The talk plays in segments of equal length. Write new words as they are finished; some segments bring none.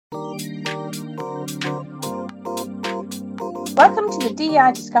Welcome to the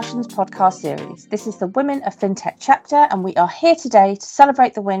DEI Discussions podcast series. This is the Women of FinTech chapter, and we are here today to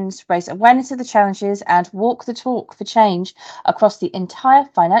celebrate the wins, raise awareness of the challenges, and walk the talk for change across the entire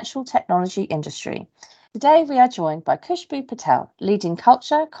financial technology industry. Today, we are joined by Khushboo Patel, leading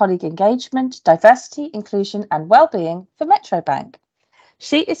culture, colleague engagement, diversity, inclusion, and well-being for Metrobank.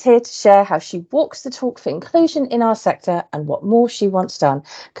 She is here to share how she walks the talk for inclusion in our sector and what more she wants done.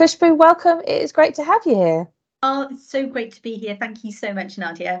 Khushboo, welcome. It is great to have you here. Oh, it's so great to be here. Thank you so much,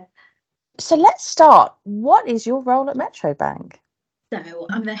 Nadia. So let's start. What is your role at Metrobank? So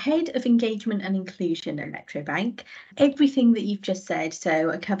I'm the head of engagement and inclusion at Metrobank. Everything that you've just said.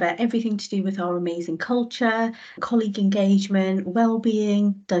 So I cover everything to do with our amazing culture, colleague engagement,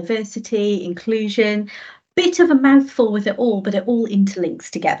 well-being, diversity, inclusion. Bit of a mouthful with it all, but it all interlinks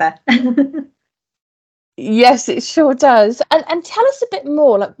together. Yes, it sure does. And tell us a bit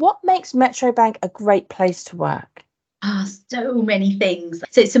more, like what makes Metrobank a great place to work? So many things.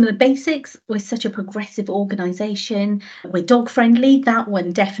 So some of the basics, we're such a progressive organisation. We're dog friendly. That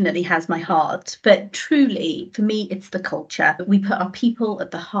one definitely has my heart. But truly, for me, it's the culture. We put our people at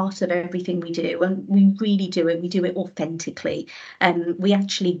the heart of everything we do, and we really do it. We do it authentically. And we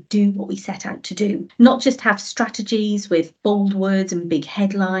actually do what we set out to do. Not just have strategies with bold words and big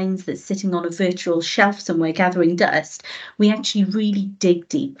headlines that's sitting on a virtual shelf somewhere gathering dust. We actually really dig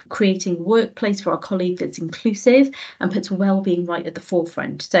deep, creating a workplace for our colleague that's inclusive and puts well-being right at the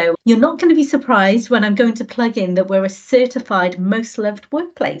forefront. So you're not going to be surprised when I'm going to plug in that we're a certified most loved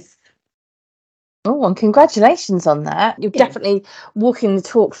workplace. Oh, and congratulations on that. You're definitely walking the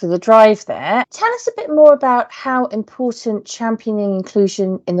talk for the drive there. Tell us a bit more about how important championing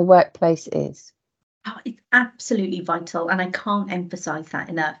inclusion in the workplace is. Oh, it's absolutely vital, and I can't emphasize that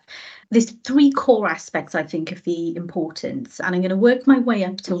enough. There's three core aspects, I think, of the importance, and I'm going to work my way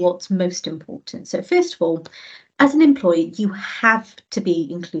up to what's most important. So first of all, as an employee, you have to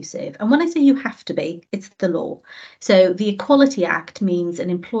be inclusive. And when I say you have to be, it's the law. So the Equality Act means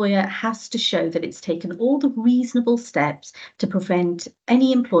an employer has to show that it's taken all the reasonable steps to prevent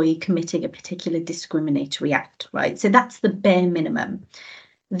any employee committing a particular discriminatory act, right? So that's the bare minimum.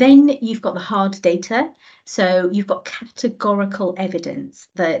 Then you've got the hard data. So you've got categorical evidence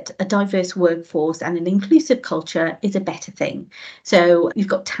that a diverse workforce and an inclusive culture is a better thing. So you've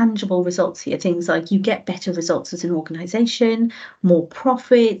got tangible results here, things like you get better results as an organisation, more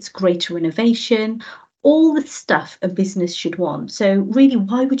profits, greater innovation, all the stuff a business should want. So really,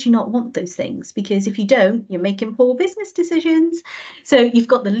 why would you not want those things? Because if you don't, you're making poor business decisions. So you've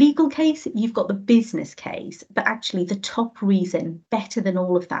got the legal case, you've got the business case, but actually the top reason, better than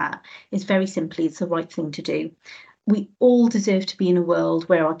all of that, is very simply it's the right thing to do. We all deserve to be in a world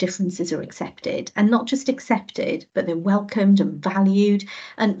where our differences are accepted, and not just accepted, but they're welcomed and valued.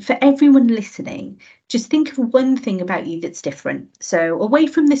 And for everyone listening, just think of one thing about you that's different. So away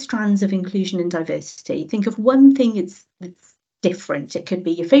from the strands of inclusion and diversity, think of one thing that's different. It could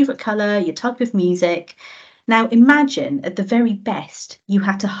be your favourite colour, your type of music. Now imagine at the very best, you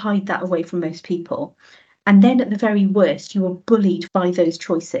had to hide that away from most people. And then at the very worst, you were bullied by those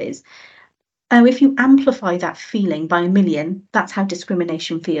choices. If you amplify that feeling by a million, that's how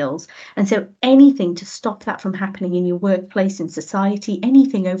discrimination feels. And so anything to stop that from happening in your workplace, in society,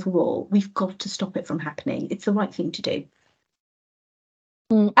 anything overall, we've got to stop it from happening. It's the right thing to do.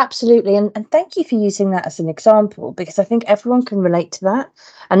 Absolutely. And thank you for using that as an example, because I think everyone can relate to that.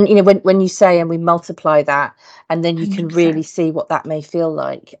 And, you know, when you say and we multiply that, and then you can 100%. really see what that may feel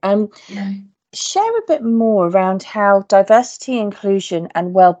like. Yeah. Share a bit more around how diversity, inclusion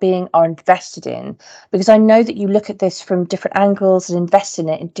and well-being are invested in, because I know that you look at this from different angles and invest in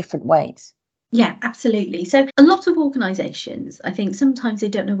it in different ways. Yeah, absolutely. So a lot of organisations, I think sometimes they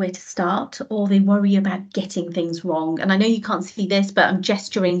don't know where to start, or they worry about getting things wrong. And I know you can't see this, but I'm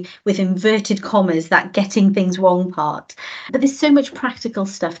gesturing with inverted commas, that getting things wrong part. But there's so much practical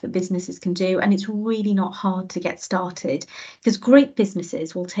stuff that businesses can do, and it's really not hard to get started, because great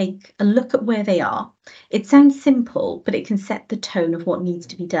businesses will take a look at where they are. It sounds simple, but it can set the tone of what needs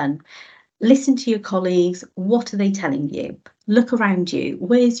to be done. Listen to your colleagues. What are they telling you? Look around you.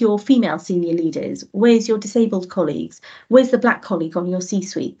 Where's your female senior leaders? Where's your disabled colleagues? Where's the black colleague on your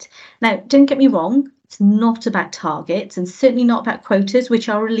C-suite? Now, don't get me wrong. It's not about targets and certainly not about quotas, which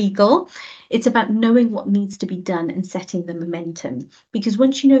are illegal. It's about knowing what needs to be done and setting the momentum. Because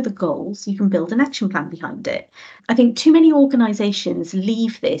once you know the goals, you can build an action plan behind it. I think too many organisations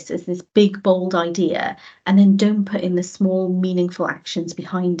leave this as this big, bold idea and then don't put in the small, meaningful actions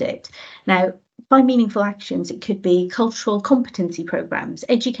behind it. Now, by meaningful actions, it could be cultural competency programs,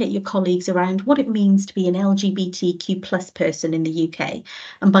 educate your colleagues around what it means to be an LGBTQ plus person in the UK.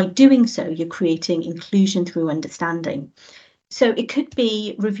 And by doing so, you're creating inclusion through understanding. So it could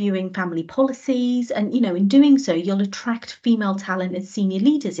be reviewing family policies, and in doing so you'll attract female talent as senior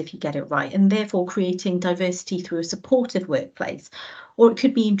leaders if you get it right, and therefore creating diversity through a supportive workplace. Or it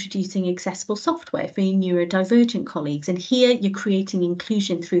could be introducing accessible software for your neurodivergent colleagues, and here you're creating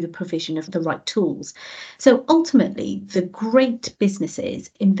inclusion through the provision of the right tools. So ultimately, the great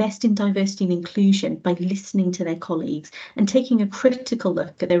businesses invest in diversity and inclusion by listening to their colleagues and taking a critical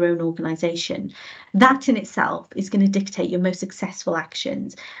look at their own organisation. That in itself is going to dictate your most successful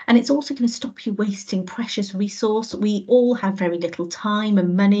actions. And it's also going to stop you wasting precious resource. We all have very little time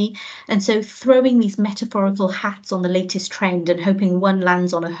and money. And so throwing these metaphorical hats on the latest trend and hoping one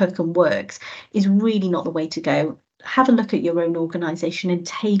lands on a hook and works is really not the way to go. Have a look at your own organisation and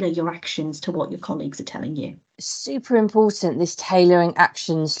tailor your actions to what your colleagues are telling you. Super important, this tailoring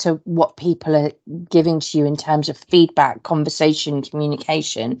actions to what people are giving to you in terms of feedback, conversation,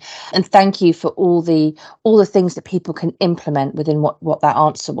 communication. And thank you for all the things that people can implement within what that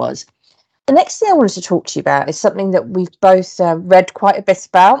answer was. The next thing I wanted to talk to you about is something that we've both read quite a bit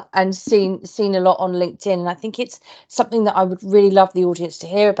about and seen a lot on LinkedIn, and I think it's something that I would really love the audience to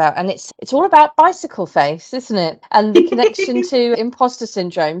hear about. And it's all about bicycle face, isn't it? And the connection to imposter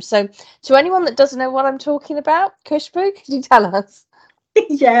syndrome. So, to anyone that doesn't know what I'm talking about, Khushboo, could you tell us?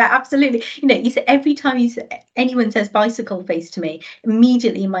 Yeah, absolutely. You say every time anyone says bicycle face to me,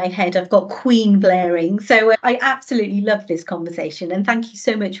 immediately in my head I've got Queen blaring. So I absolutely love this conversation, and thank you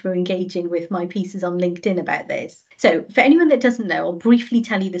so much for engaging with my pieces on LinkedIn about this. So for anyone that doesn't know, I'll briefly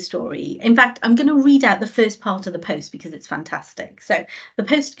tell you the story. In fact, I'm going to read out the first part of the post because it's fantastic. So the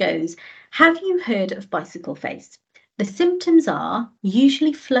post goes, have you heard of bicycle face? The symptoms are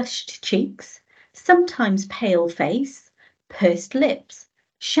usually flushed cheeks, sometimes pale face, pursed lips,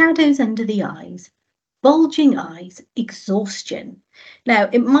 shadows under the eyes, bulging eyes, exhaustion. Now,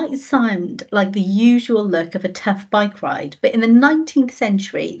 it might sound like the usual look of a tough bike ride, but in the 19th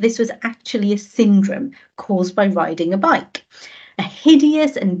century, this was actually a syndrome caused by riding a bike. A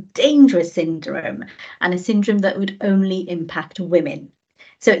hideous and dangerous syndrome, and a syndrome that would only impact women.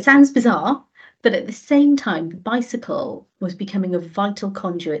 So it sounds bizarre, but at the same time, the bicycle was becoming a vital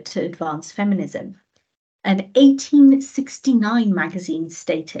conduit to advance feminism. An 1869 magazine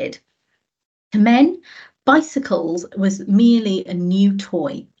stated, to men, bicycles was merely a new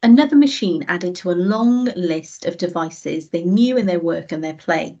toy, another machine added to a long list of devices they knew in their work and their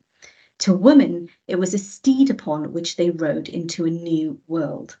play. To women, it was a steed upon which they rode into a new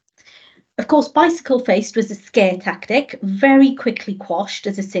world. Of course, bicycle faced was a scare tactic, very quickly quashed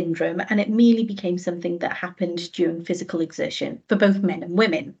as a syndrome, and it merely became something that happened during physical exertion for both men and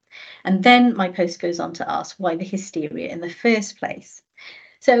women. And then my post goes on to ask why the hysteria in the first place.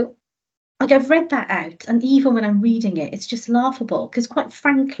 So I've read that out, and even when I'm reading it, it's just laughable because, quite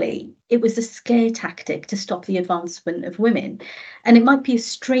frankly, it was a scare tactic to stop the advancement of women. And it might be a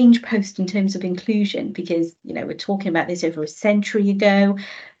strange post in terms of inclusion because, we're talking about this over a century ago,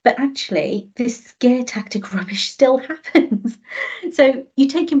 but actually this scare tactic rubbish still happens. So you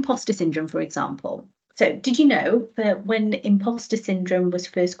take imposter syndrome, for example. So did you know that when imposter syndrome was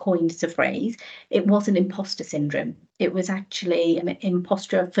first coined as a phrase, it wasn't imposter syndrome? It was actually an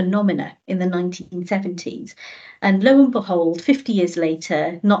imposter phenomena in the 1970s. And lo and behold, 50 years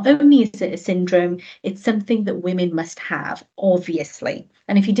later, not only is it a syndrome, it's something that women must have, obviously.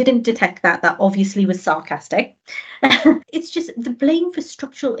 And if you didn't detect that, that obviously was sarcastic. It's just the blame for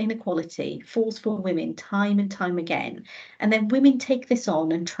structural inequality falls for women time and time again. And then women take this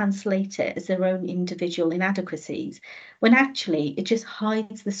on and translate it as their own individual inadequacies, when actually it just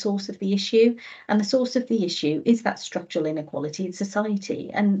hides the source of the issue. And the source of the issue is that structural inequality in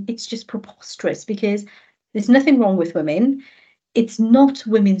society. And it's just preposterous because there's nothing wrong with women. It's not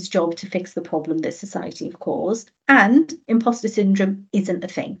women's job to fix the problem that society have caused. And imposter syndrome isn't a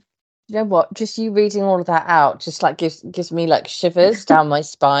thing. You know what? Just you reading all of that out just like gives me like shivers down my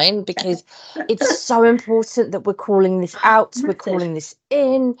spine, because it's so important that we're calling this out, we're calling this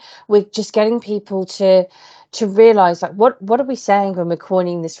in, we're just getting people to realize, like, what are we saying when we're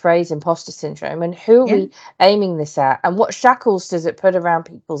coining this phrase imposter syndrome, and who are we aiming this at, and what shackles does it put around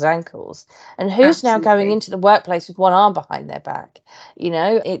people's ankles, and who's now going into the workplace with one arm behind their back?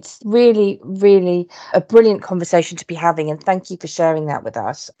 It's really, really a brilliant conversation to be having, and thank you for sharing that with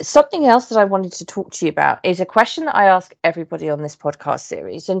us. Something else that I wanted to talk to you about is a question that I ask everybody on this podcast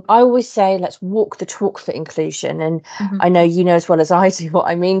series, and I always say, let's walk the talk for inclusion. And I know you know as well as I do what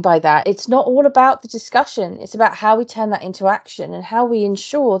I mean by that. It's not all about the discussion. It's about how we turn that into action and how we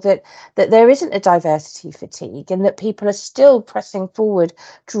ensure that there isn't a diversity fatigue and that people are still pressing forward,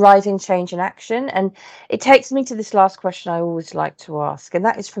 driving change and action. And it takes me to this last question I always like to ask, and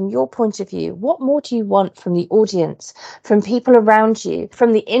that is, from your point of view, what more do you want from the audience, from people around you,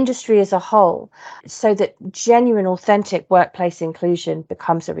 from the industry as a whole, so that genuine, authentic workplace inclusion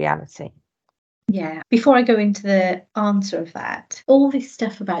becomes a reality? Yeah, before I go into the answer of that, all this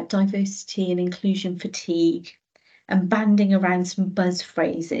stuff about diversity and inclusion fatigue and banding around some buzz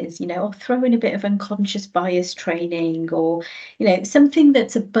phrases, or throwing a bit of unconscious bias training, or, something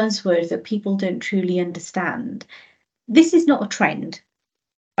that's a buzzword that people don't truly understand. This is not a trend.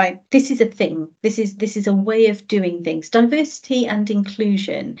 Right? This is a thing. This is a way of doing things. Diversity and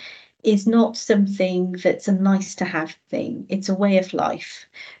inclusion is not something that's a nice to have thing. It's a way of life.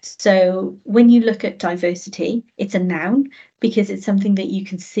 So when you look at diversity, it's a noun because it's something that you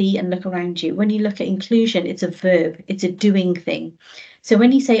can see and look around you. When you look at inclusion, it's a verb. It's a doing thing. So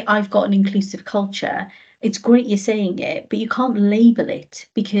when you say, I've got an inclusive culture, it's great you're saying it, but you can't label it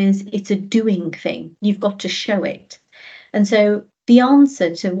because it's a doing thing. You've got to show it. And so the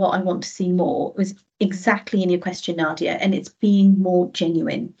answer to what I want to see more was exactly in your question, Nadia, and it's being more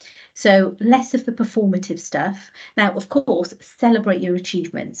genuine. So less of the performative stuff. Now, of course, celebrate your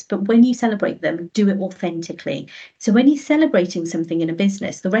achievements, but when you celebrate them, do it authentically. So when you're celebrating something in a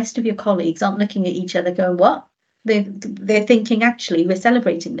business, the rest of your colleagues aren't looking at each other going, what? They're thinking, actually, we're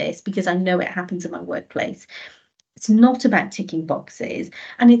celebrating this because I know it happens in my workplace. It's not about ticking boxes,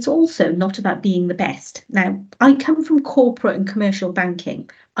 and it's also not about being the best. Now, I come from corporate and commercial banking.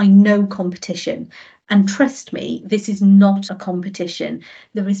 I know competition. And trust me, this is not a competition.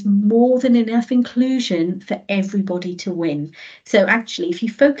 There is more than enough inclusion for everybody to win. So actually, if you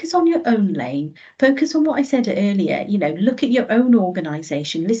focus on your own lane, focus on what I said earlier, look at your own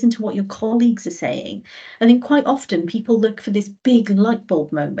organisation, listen to what your colleagues are saying. I think quite often people look for this big light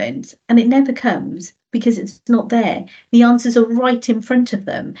bulb moment, and it never comes because it's not there. The answers are right in front of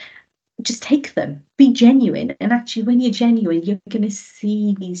them. Just take them, be genuine. And actually, when you're genuine, you're going to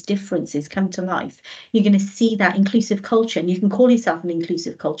see these differences come to life. You're going to see that inclusive culture, and you can call yourself an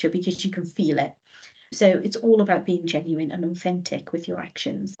inclusive culture because you can feel it. So it's all about being genuine and authentic with your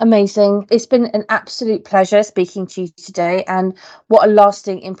actions. Amazing. It's been an absolute pleasure speaking to you today, and what a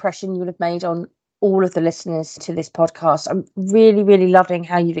lasting impression you will have made on all of the listeners to this podcast. I'm really, really loving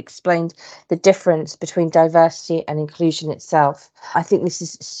how you've explained the difference between diversity and inclusion itself. I think this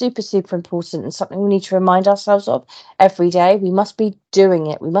is super, super important and something we need to remind ourselves of every day. We must be doing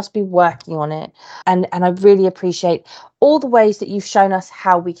it. We must be working on it. And I really appreciate all the ways that you've shown us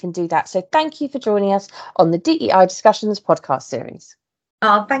how we can do that. So thank you for joining us on the DEI Discussions podcast series.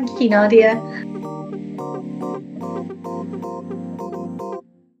 Oh, thank you, Nadia.